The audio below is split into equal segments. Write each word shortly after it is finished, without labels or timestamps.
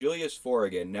Julius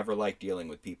Forrigan never liked dealing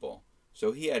with people,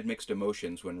 so he had mixed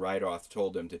emotions when Rydoth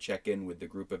told him to check in with the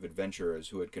group of adventurers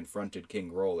who had confronted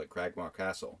King Roll at Cragmaw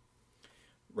Castle.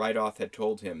 Rydoth had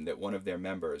told him that one of their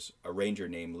members, a ranger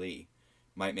named Lee,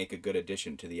 might make a good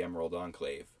addition to the Emerald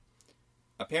Enclave.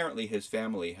 Apparently his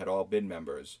family had all been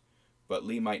members, but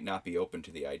Lee might not be open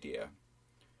to the idea.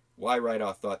 Why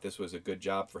Rydoth thought this was a good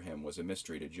job for him was a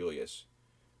mystery to Julius.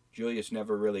 Julius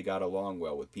never really got along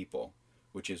well with people,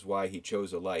 which is why he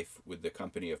chose a life with the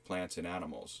company of plants and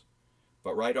animals.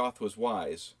 But Rydoth was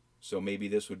wise, so maybe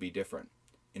this would be different.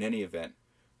 In any event,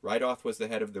 Rydoth was the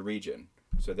head of the region,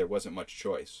 so there wasn't much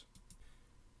choice.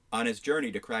 On his journey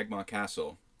to Cragmaw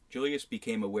Castle, Julius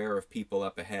became aware of people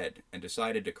up ahead and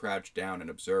decided to crouch down and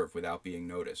observe without being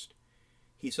noticed.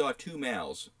 He saw two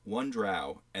males, one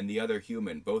drow and the other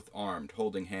human, both armed,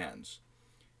 holding hands.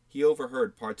 He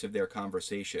overheard parts of their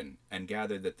conversation and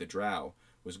gathered that the drow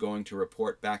was going to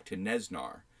report back to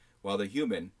Nesnar, while the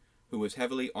human, who was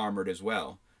heavily armored as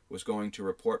well, was going to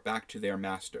report back to their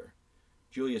master.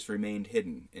 Julius remained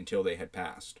hidden until they had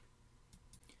passed.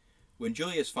 When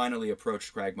Julius finally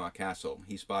approached Cragmaw Castle,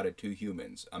 he spotted two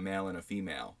humans, a male and a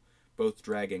female, both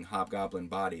dragging hobgoblin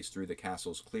bodies through the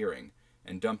castle's clearing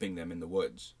and dumping them in the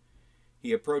woods.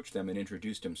 He approached them and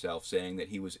introduced himself, saying that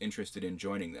he was interested in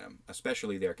joining them,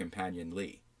 especially their companion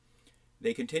Lee.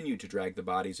 They continued to drag the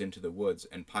bodies into the woods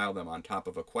and pile them on top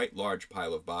of a quite large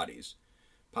pile of bodies,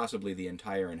 possibly the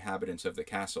entire inhabitants of the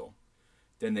castle.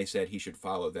 Then they said he should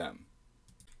follow them.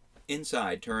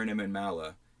 Inside, Turanim and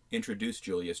Mala introduced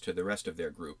Julius to the rest of their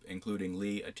group, including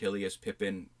Lee, Attilius,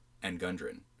 Pippin, and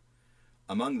Gundren.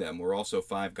 Among them were also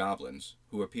 5 goblins,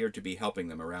 who appeared to be helping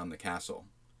them around the castle.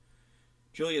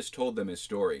 Julius told them his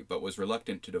story, but was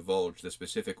reluctant to divulge the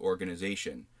specific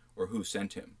organization or who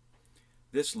sent him.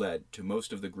 This led to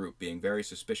most of the group being very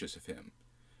suspicious of him.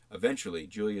 Eventually,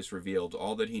 Julius revealed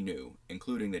all that he knew,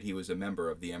 including that he was a member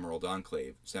of the Emerald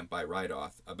Enclave sent by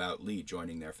Rydoth about Lee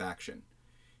joining their faction.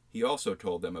 He also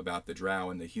told them about the drow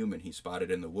and the human he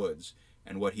spotted in the woods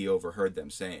and what he overheard them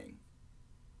saying.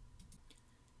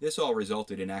 This all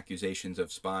resulted in accusations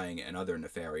of spying and other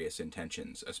nefarious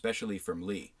intentions, especially from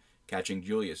Lee, catching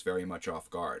Julius very much off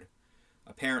guard.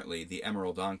 Apparently, the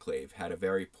Emerald Enclave had a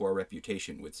very poor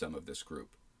reputation with some of this group.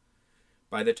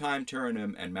 By the time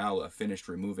Turanim and Mala finished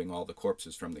removing all the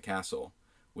corpses from the castle,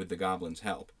 with the goblins'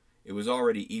 help, it was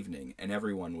already evening and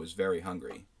everyone was very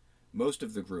hungry. Most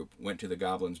of the group went to the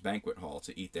goblins' banquet hall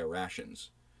to eat their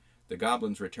rations. The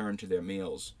goblins returned to their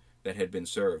meals that had been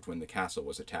served when the castle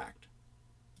was attacked.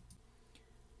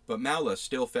 But Mala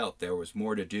still felt there was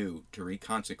more to do to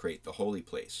reconsecrate the holy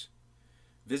place.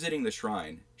 Visiting the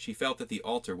shrine, she felt that the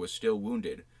altar was still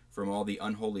wounded from all the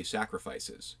unholy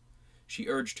sacrifices. She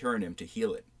urged Turanim to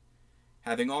heal it.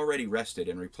 Having already rested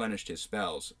and replenished his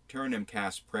spells, Turanim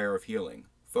cast Prayer of Healing,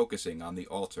 focusing on the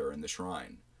altar and the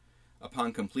shrine.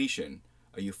 Upon completion,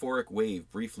 a euphoric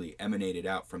wave briefly emanated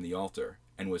out from the altar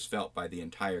and was felt by the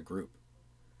entire group.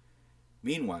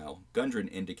 Meanwhile,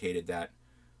 Gundren indicated that,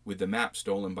 with the map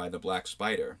stolen by the Black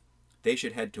Spider, they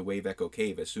should head to Wave Echo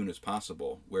Cave as soon as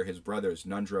possible, where his brothers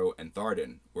Nundro and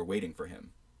Thardan were waiting for him.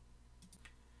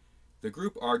 The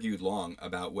group argued long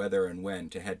about whether and when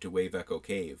to head to Wave Echo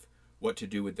Cave, what to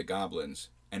do with the goblins,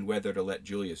 and whether to let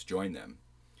Julius join them.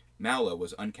 Mala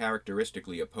was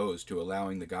uncharacteristically opposed to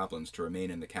allowing the goblins to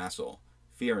remain in the castle,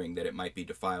 fearing that it might be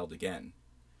defiled again.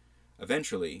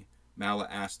 Eventually, Mala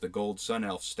asked the gold sun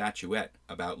elf statuette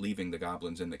about leaving the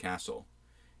goblins in the castle.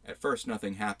 At first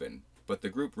nothing happened, but the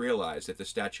group realized that the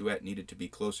statuette needed to be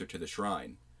closer to the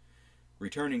shrine.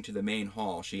 Returning to the main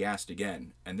hall, she asked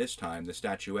again, and this time the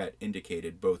statuette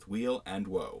indicated both weal and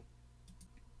woe.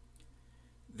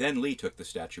 Then Lee took the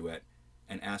statuette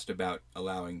and asked about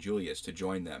allowing Julius to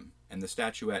join them, and the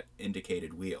statuette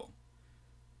indicated weal.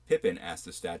 Pippin asked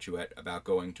the statuette about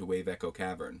going to Wave Echo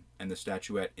Cavern, and the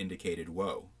statuette indicated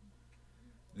woe.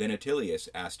 Then Attilius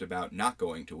asked about not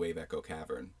going to Wave Echo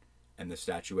Cavern, and the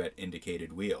statuette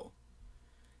indicated weal.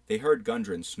 They heard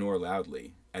Gundren snore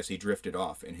loudly as he drifted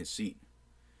off in his seat.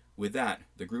 With that,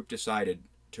 the group decided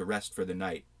to rest for the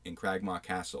night in Cragmaw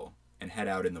Castle and head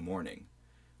out in the morning.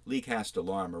 Lee cast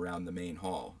alarm around the main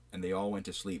hall, and they all went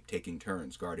to sleep taking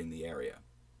turns guarding the area.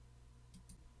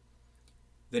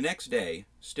 The next day,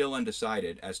 still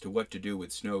undecided as to what to do with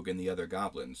Snoke and the other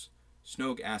goblins,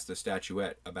 Snoke asked the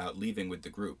statuette about leaving with the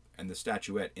group, and the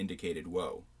statuette indicated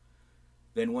woe.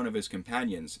 Then one of his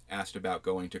companions asked about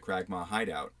going to Cragmaw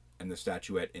Hideout, and the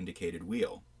statuette indicated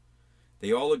weal.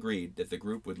 They all agreed that the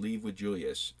group would leave with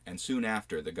Julius, and soon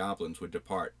after the goblins would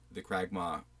depart the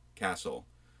Cragmaw Castle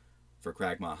for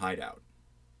Cragmaw Hideout.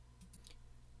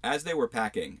 As they were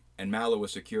packing, and Mala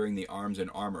was securing the arms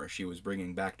and armor she was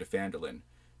bringing back to Phandalin,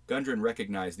 Gundren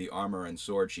recognized the armor and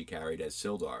sword she carried as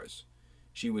Sildar's.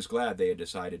 She was glad they had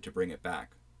decided to bring it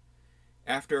back.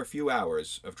 After a few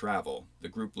hours of travel, the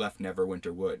group left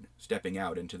Neverwinter Wood, stepping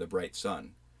out into the bright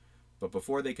sun. But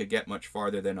before they could get much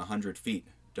farther than 100 feet,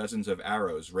 dozens of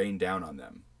arrows rained down on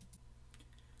them.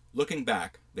 Looking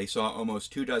back, they saw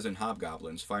almost 24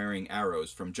 hobgoblins firing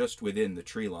arrows from just within the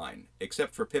tree line,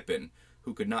 except for Pippin,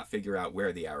 who could not figure out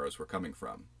where the arrows were coming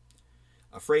from.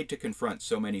 Afraid to confront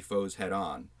so many foes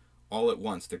head-on, all at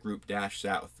once the group dashed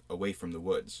south, away from the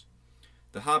woods.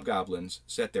 The hobgoblins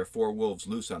set their 4 wolves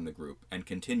loose on the group and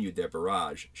continued their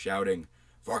barrage, shouting,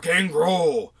 "For King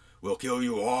Grohl! We'll kill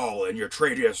you all and your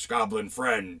traitorous goblin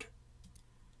friend!"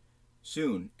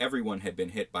 Soon, everyone had been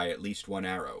hit by at least 1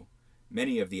 arrow.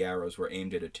 Many of the arrows were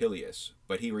aimed at Attilius,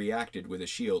 but he reacted with a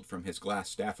shield from his glass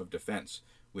staff of defense,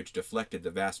 which deflected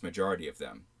the vast majority of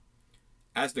them.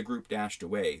 As the group dashed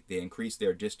away, they increased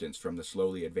their distance from the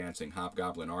slowly advancing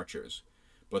hobgoblin archers,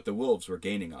 but the wolves were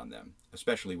gaining on them,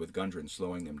 especially with Gundren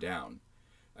slowing them down.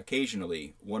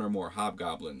 Occasionally, 1 or more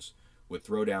hobgoblins would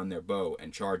throw down their bow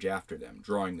and charge after them,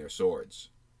 drawing their swords.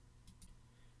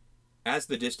 As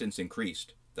the distance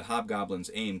increased, the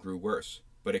hobgoblin's aim grew worse,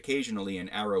 but occasionally an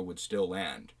arrow would still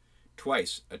land.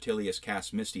 Twice, Attilius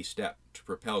cast Misty Step to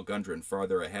propel Gundren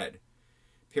farther ahead.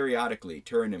 Periodically,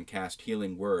 Turanim cast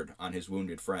Healing Word on his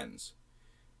wounded friends.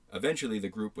 Eventually, the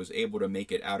group was able to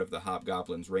make it out of the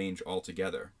hobgoblin's range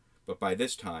altogether, but by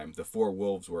this time, the 4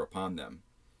 wolves were upon them.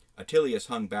 Attilius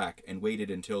hung back and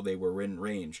waited until they were in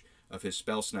range of his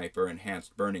Spell Sniper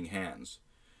enhanced Burning Hands.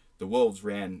 The wolves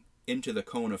ran into the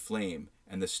cone of flame,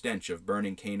 and the stench of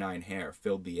burning canine hair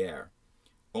filled the air.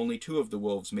 Only 2 of the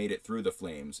wolves made it through the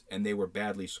flames, and they were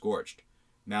badly scorched.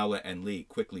 Mala and Lee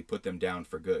quickly put them down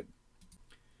for good.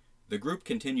 The group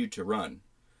continued to run.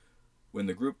 When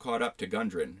the group caught up to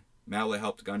Gundren, Mala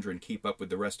helped Gundren keep up with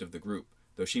the rest of the group,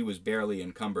 though she was barely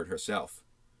encumbered herself.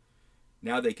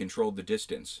 Now they controlled the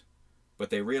distance, but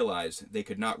they realized they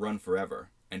could not run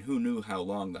forever, and who knew how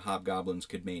long the hobgoblins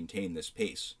could maintain this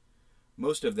pace.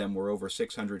 Most of them were over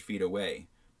 600 feet away,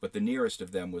 but the nearest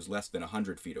of them was less than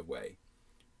 100 feet away.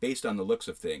 Based on the looks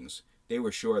of things, they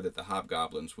were sure that the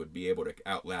hobgoblins would be able to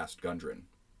outlast Gundren.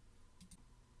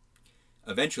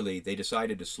 Eventually, they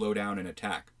decided to slow down and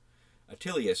attack.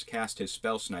 Attilius cast his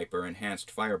Spell Sniper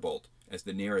enhanced Firebolt as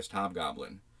the nearest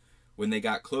hobgoblin. When they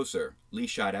got closer, Lee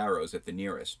shot arrows at the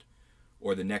nearest,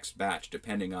 or the next batch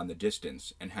depending on the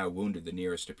distance and how wounded the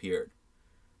nearest appeared.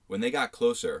 When they got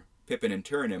closer, Pippin and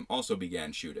Turanim also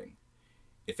began shooting.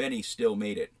 If any still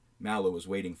made it, Mala was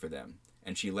waiting for them,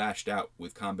 and she lashed out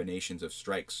with combinations of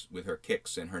strikes with her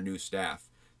kicks and her new staff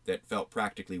that felt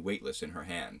practically weightless in her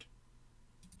hand.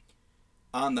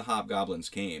 On the hobgoblins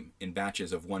came, in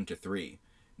batches of 1 to 3,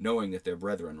 knowing that their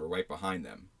brethren were right behind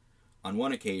them. On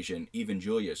one occasion, even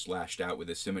Julius lashed out with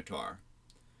his scimitar.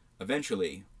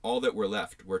 Eventually, all that were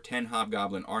left were 10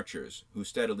 hobgoblin archers who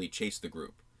steadily chased the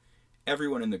group.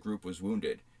 Everyone in the group was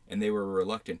wounded, and they were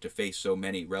reluctant to face so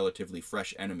many relatively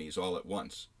fresh enemies all at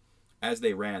once. As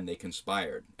they ran, they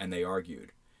conspired, and they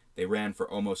argued. They ran for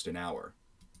almost an hour.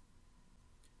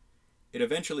 It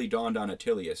eventually dawned on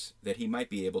Attilius that he might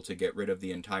be able to get rid of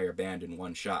the entire band in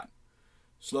one shot.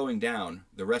 Slowing down,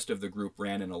 the rest of the group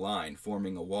ran in a line,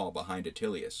 forming a wall behind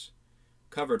Attilius.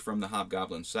 Covered from the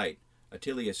hobgoblin's sight,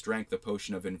 Attilius drank the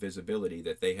potion of invisibility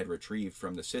that they had retrieved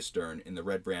from the cistern in the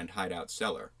Redbrand hideout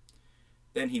cellar.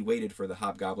 Then he waited for the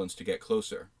hobgoblins to get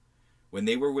closer. When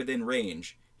they were within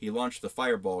range, he launched the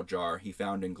fireball jar he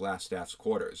found in Glassstaff's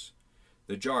quarters.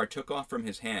 The jar took off from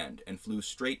his hand and flew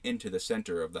straight into the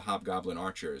center of the hobgoblin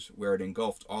archers, where it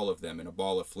engulfed all of them in a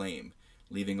ball of flame,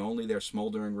 leaving only their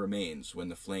smoldering remains when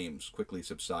the flames quickly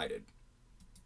subsided.